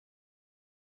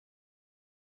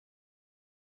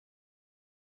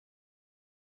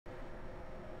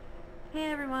Hey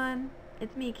everyone,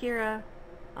 it's me, Kira.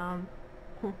 Um,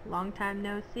 long time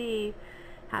no see.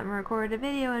 Haven't recorded a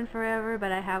video in forever,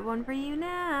 but I have one for you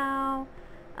now.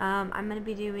 I'm going to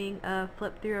be doing a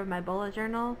flip through of my bullet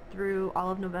journal through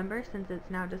all of November since it's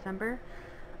now December.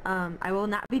 I will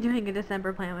not be doing a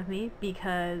December plan with me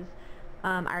because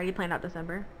I already planned out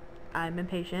December. I'm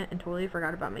impatient and totally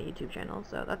forgot about my YouTube channel,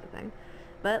 so that's the thing.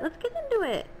 But let's get into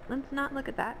it. Let's not look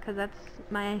at that because that's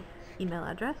my email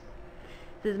address.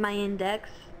 This is my index.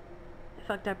 I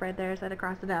fucked up right there, so I had to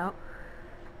cross it out.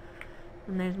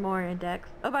 And there's more index.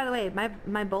 Oh, by the way,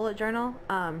 my bullet journal,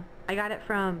 I got it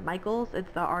from Michaels.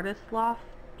 It's the Artist Loft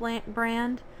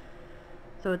brand.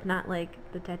 So it's not like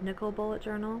the technical bullet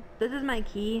journal. This is my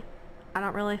key. I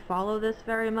don't really follow this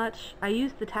very much. I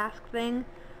use the task thing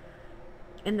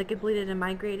in the completed and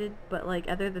migrated, but like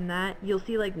other than that, you'll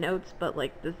see like notes, but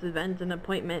like this event and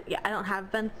appointment. Yeah, I don't have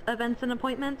events and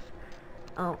appointments.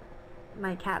 Oh.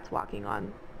 My cat's walking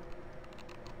on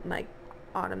my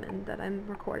ottoman that I'm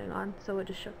recording on, so it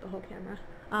just shook the whole camera.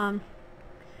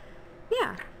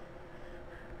 Yeah.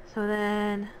 So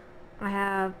then I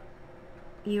have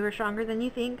You Are Stronger Than You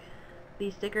Think.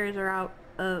 These stickers are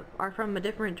from a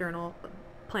different journal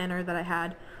planner that I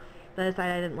had that I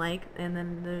decided I didn't like, and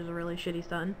then there's a really shitty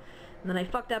sun. And then I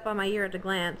fucked up on my year at a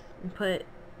glance and put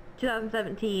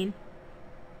 2017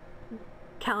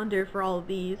 calendar for all of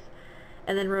these.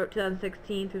 And then wrote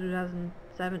 2016 through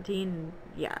 2017, and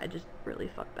yeah, I just really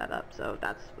fucked that up, so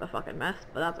that's a fucking mess,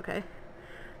 but that's okay.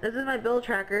 This is my bill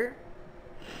tracker.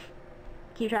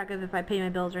 Keep track of if I pay my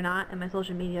bills or not, and my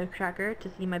social media tracker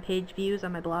to see my page views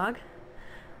on my blog.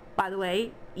 By the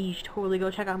way, you should totally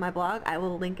go check out my blog. I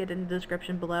will link it in the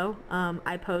description below.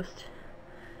 I post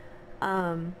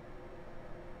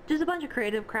just a bunch of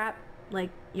creative crap,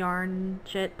 like yarn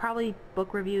shit, probably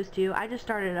book reviews too. I just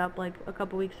started it up like a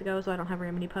couple weeks ago, so I don't have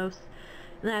very many posts.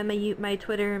 And then I have my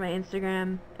Twitter, my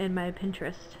Instagram, and my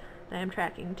Pinterest that I'm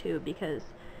tracking too, because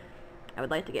I would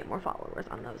like to get more followers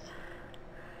on those.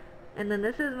 And then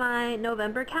this is my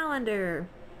November calendar.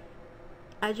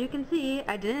 As you can see,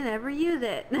 I didn't ever use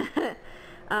it.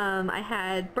 I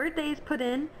had birthdays put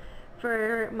in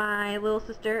for my little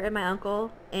sister and my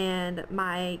uncle and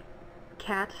my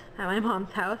cat at my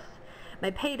mom's house. My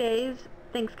paydays,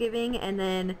 Thanksgiving, and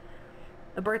then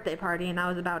a birthday party, and that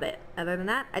was about it. Other than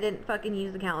that, I didn't fucking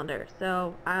use the calendar.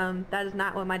 So, that is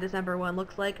not what my December one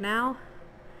looks like now.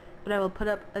 But I will put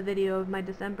up a video of my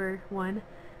December one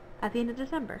at the end of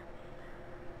December.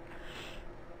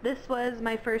 This was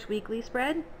my first weekly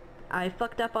spread. I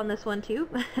fucked up on this one too.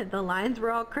 The lines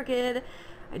were all crooked.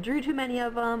 I drew too many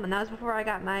of them, and that was before I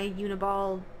got my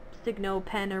Uniball Signo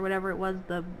pen or whatever it was,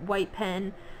 the white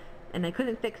pen. And I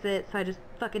couldn't fix it, so I just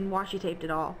fucking washi taped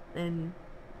it all. And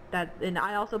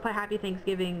I also put Happy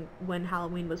Thanksgiving when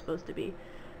Halloween was supposed to be.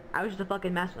 I was just a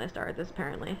fucking mess when I started this,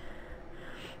 apparently.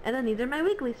 And then these are my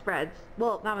weekly spreads.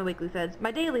 Well, not my weekly spreads,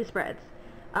 my daily spreads.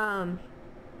 I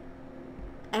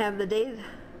have the days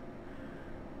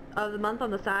of the month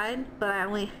on the side, but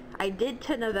I did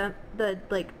to November,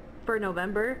 for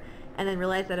November, and then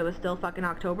realized that it was still fucking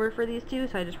October for these two,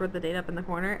 so I just wrote the date up in the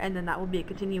corner, and then that will be a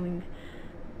continuing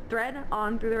thread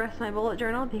on through the rest of my bullet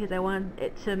journal because I wanted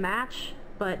it to match,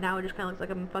 but now it just kind of looks like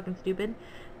I'm fucking stupid,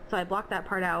 so I blocked that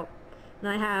part out.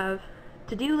 Then I have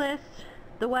to-do list,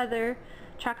 the weather,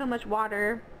 track how much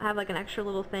water. I have like an extra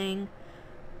little thing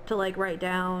to like write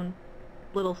down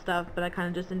little stuff, but I kind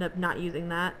of just end up not using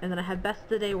that. And then I have best of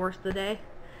the day, worst of the day,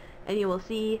 and you will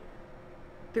see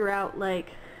throughout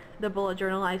like the bullet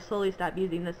journal I slowly stopped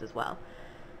using this as well.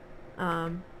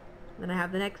 Then I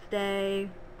have the next day,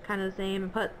 kind of the same. I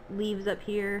put leaves up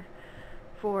here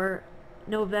for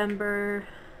November,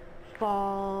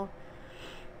 fall,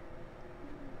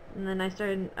 and then I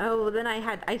started,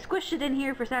 I squished it in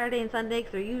here for Saturday and Sunday,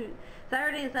 because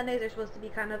Saturday and Sundays are supposed to be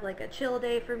kind of like a chill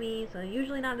day for me, so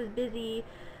usually not as busy,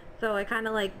 so I kind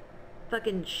of like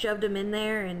fucking shoved them in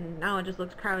there, and now it just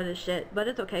looks crowded as shit, but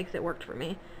it's okay because it worked for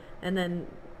me. And then,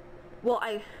 well,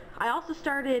 I also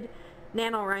started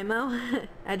NaNoWriMo.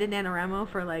 I did NaNoWriMo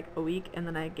for like a week, and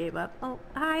then I gave up. Oh,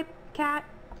 hi, cat.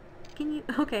 Can you...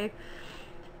 Okay.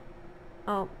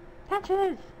 Oh,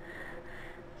 Patches!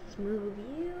 Smooth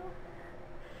you.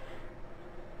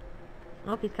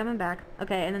 Oh, he's coming back.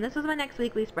 Okay, and then this was my next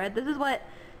weekly spread. This is what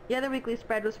the other weekly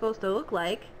spread was supposed to look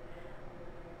like.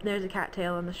 There's a cat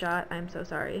tail in the shot. I'm so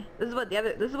sorry. This is what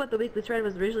the weekly spread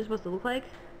was originally supposed to look like.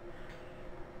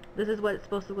 This is what it's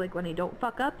supposed to look like when you don't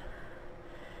fuck up.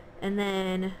 And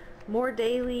then more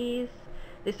dailies.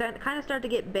 They kind of start to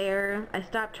get bare. I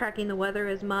stopped tracking the weather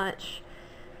as much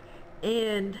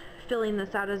and filling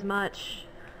this out as much.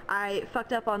 I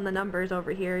fucked up on the numbers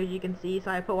over here, as you can see, so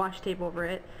I put washi tape over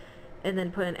it, and then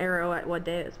put an arrow at what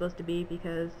day it's supposed to be,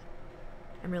 because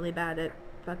I'm really bad at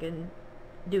fucking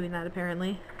doing that,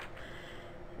 apparently.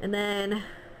 And then,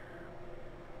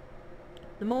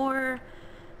 the more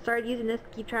started using this to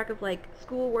keep track of, like,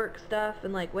 schoolwork stuff,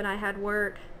 and, like, when I had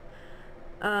work,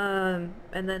 and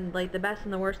then, like, the best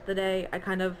and the worst of the day, I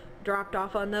kind of dropped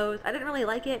off on those. I didn't really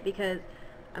like it, because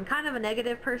I'm kind of a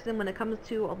negative person when it comes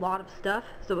to a lot of stuff,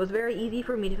 so it was very easy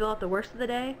for me to fill out the worst of the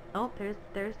day. Oh,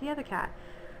 there's the other cat.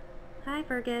 Hi,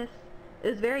 Fergus. It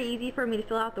was very easy for me to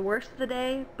fill out the worst of the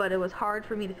day, but it was hard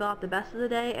for me to fill out the best of the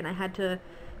day, and I had to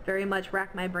very much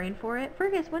rack my brain for it.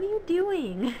 Fergus, what are you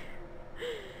doing?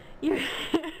 You're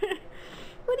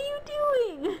what are you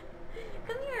doing?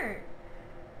 Come here.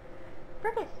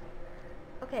 Fergus.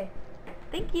 Okay.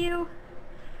 Thank you.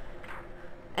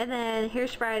 And then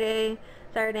here's Friday,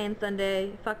 Saturday, and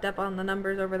Sunday. Fucked up on the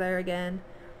numbers over there again.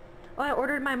 Oh, I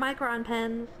ordered my Micron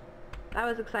pens. That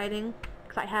was exciting,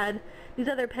 because I had these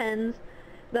other pens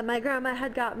that my grandma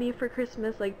had got me for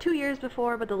Christmas like 2 years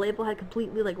before, but the label had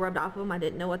completely like rubbed off of them. I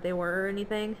didn't know what they were or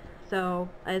anything, so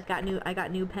I got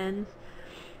new pens.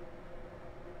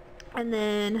 And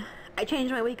then I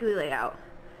changed my weekly layout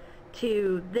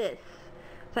to this,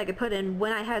 so I could put in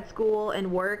when I had school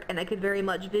and work, and I could very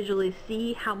much visually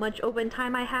see how much open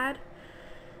time I had.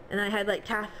 And I had like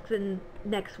tasks in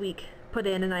next week put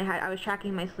in, and I was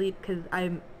tracking my sleep, because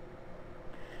I've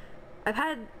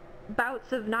had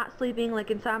bouts of not sleeping, like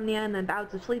insomnia, and then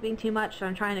bouts of sleeping too much, so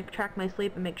I'm trying to track my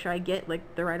sleep and make sure I get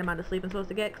like the right amount of sleep I'm supposed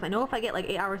to get, because I know if I get like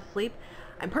 8 hours of sleep,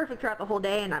 I'm perfect throughout the whole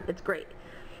day, and it's great.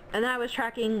 And then I was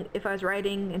tracking if I was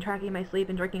writing and tracking my sleep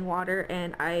and drinking water,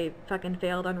 and I fucking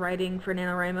failed on writing for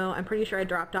NaNoWriMo. I'm pretty sure I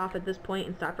dropped off at this point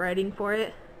and stopped writing for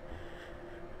it.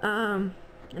 And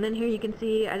then here you can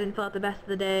see I didn't fill out the best of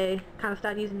the day, kind of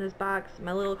stopped using this box.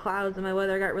 My little clouds and my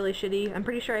weather got really shitty. I'm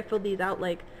pretty sure I filled these out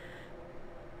like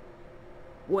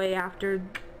way after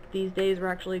these days were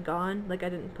actually gone, like I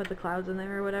didn't put the clouds in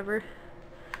there or whatever.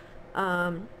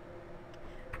 Then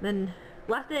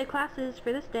last day of classes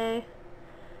for this day,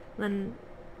 then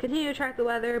continue to track the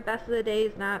weather, best of the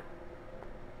days not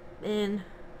in,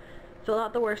 fill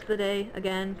out the worst of the day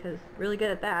again, because really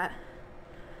good at that.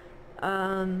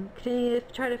 Continue to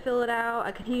try to fill it out.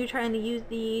 I continue trying to use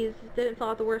these, didn't fill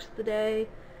out the worst of the day.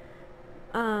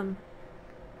 I'm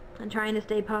trying to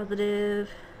stay positive.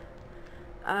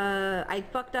 I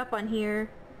fucked up on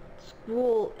here.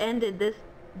 School ended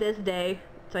this day,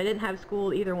 so I didn't have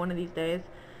school either one of these days,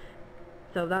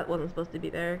 so that wasn't supposed to be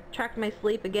there. Tracked my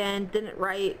sleep again, didn't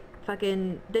write,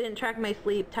 didn't track my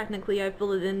sleep. Technically I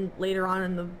filled it in later on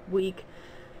in the week.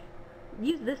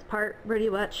 Used this part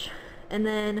pretty much. And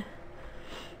then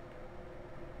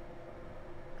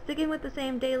sticking with the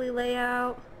same daily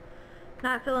layout,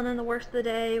 not filling in the worst of the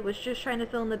day, was just trying to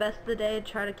fill in the best of the day,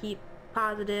 try to keep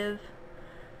positive.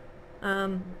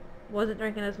 Wasn't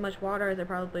drinking as much water as I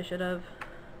probably should have.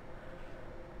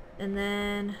 And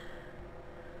then,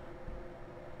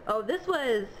 oh, this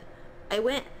was, I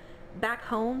went back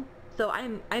home. So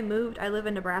I moved. I live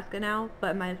in Nebraska now,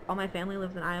 but all my family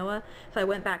lives in Iowa. So I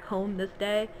went back home this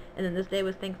day, and then this day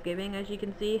was Thanksgiving, as you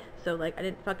can see. So like I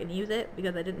didn't fucking use it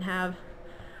because I didn't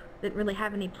really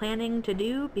have any planning to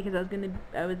do, because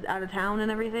I was out of town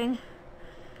and everything.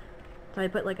 So I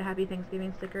put like a Happy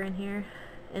Thanksgiving sticker in here.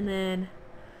 And then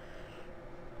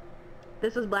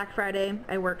this was Black Friday.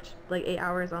 I worked like 8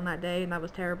 hours on that day, and that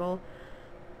was terrible.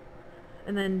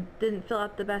 And then didn't fill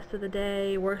out the best of the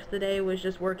day. Worst of the day was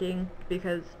just working,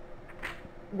 because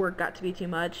work got to be too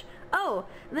much. Oh,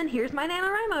 and then here's my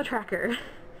NaNoWriMo tracker.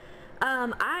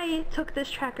 I took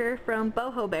this tracker from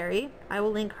Bohoberry. I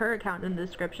will link her account in the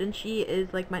description. She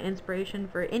is like my inspiration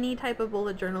for any type of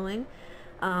bullet journaling.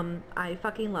 I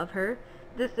fucking love her.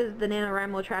 This is the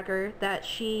NaNoWriMo tracker that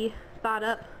she thought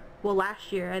up, well,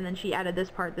 last year, and then she added this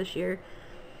part this year.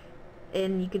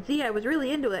 And you can see I was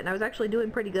really into it, and I was actually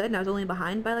doing pretty good, and I was only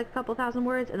behind by like a couple thousand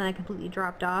words, and then I completely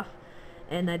dropped off,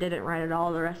 and I didn't write at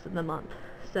all the rest of the month.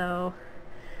 So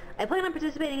I plan on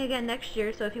participating again next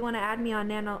year, so if you want to add me on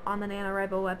the NaNoWriMo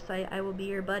website, I will be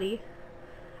your buddy.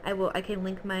 I can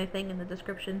link my thing in the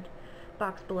description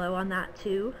box below on that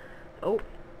too. Oh,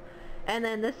 and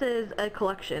then this is a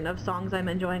collection of songs I'm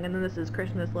enjoying, and then this is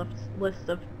Christmas lists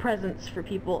of presents for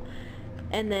people.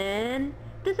 And then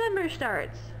December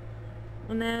starts.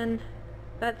 And then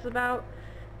that's about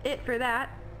it for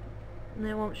that. And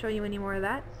I won't show you any more of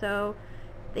that. So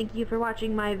thank you for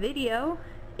watching my video.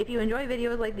 If you enjoy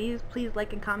videos like these, please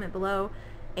like and comment below.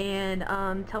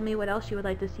 and tell me what else you would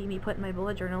like to see me put in my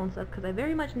bullet journal and stuff, because I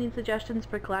very much need suggestions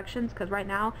for collections, because right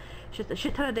now it's just a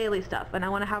shit ton of daily stuff and I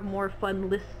want to have more fun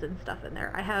lists and stuff in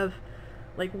there. I have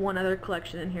like one other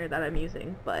collection in here that I'm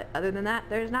using, but other than that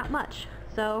there's not much.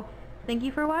 So thank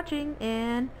you for watching,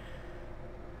 and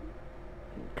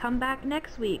come back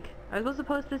next week. I was supposed to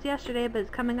post this yesterday, but it's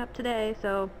coming up today,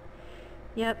 so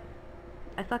yep,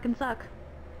 I fucking suck.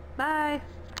 Bye!